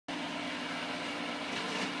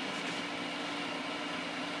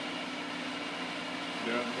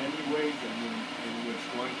there are many ways in which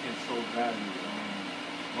one can show value.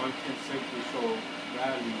 One can simply show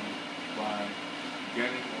value by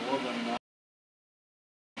getting all the knowledge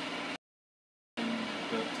in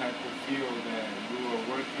the type of field that you are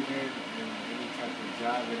working in any type of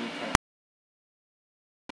job, any type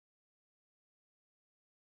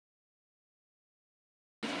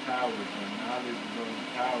of power. The knowledge is only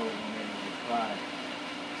power when it is applied.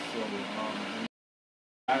 So, in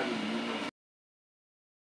reality, you must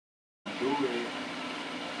do it,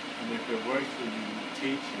 and if it works for you, you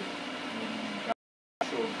teach it. And God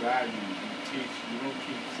show value. You teach. You don't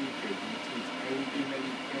keep secrets. You teach everything that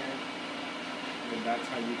you can, and that's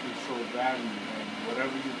how you can show value. And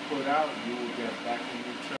whatever you put out, you will get back in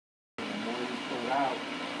return. The more you put out,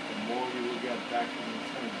 the more you will get back in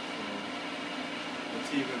return. So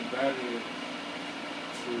it's even better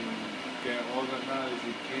to get all the knowledge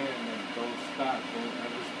you can, and don't stop. Don't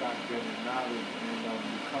ever stop getting knowledge, and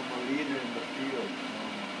become a leader in the field.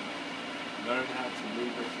 Learn how to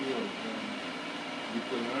lead the field. And you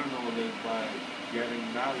can learn all this by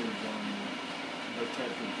getting knowledge on the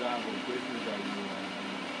type of job or business that you are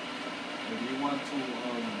in. If you want to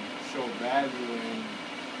show value and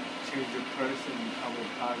change a person, become a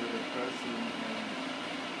positive person, and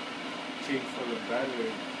change for the better,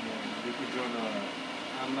 you can join a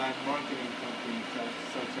online marketing company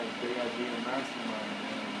such as Big Idea Mastermind.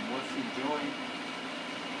 And once you join,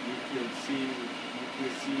 you can see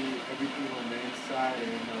everything on the inside,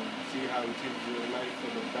 and see how it changes your life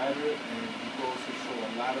for the better. And you can also show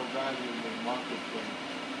a lot of value in the marketplace.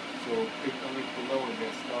 So click the link below and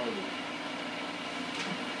get started.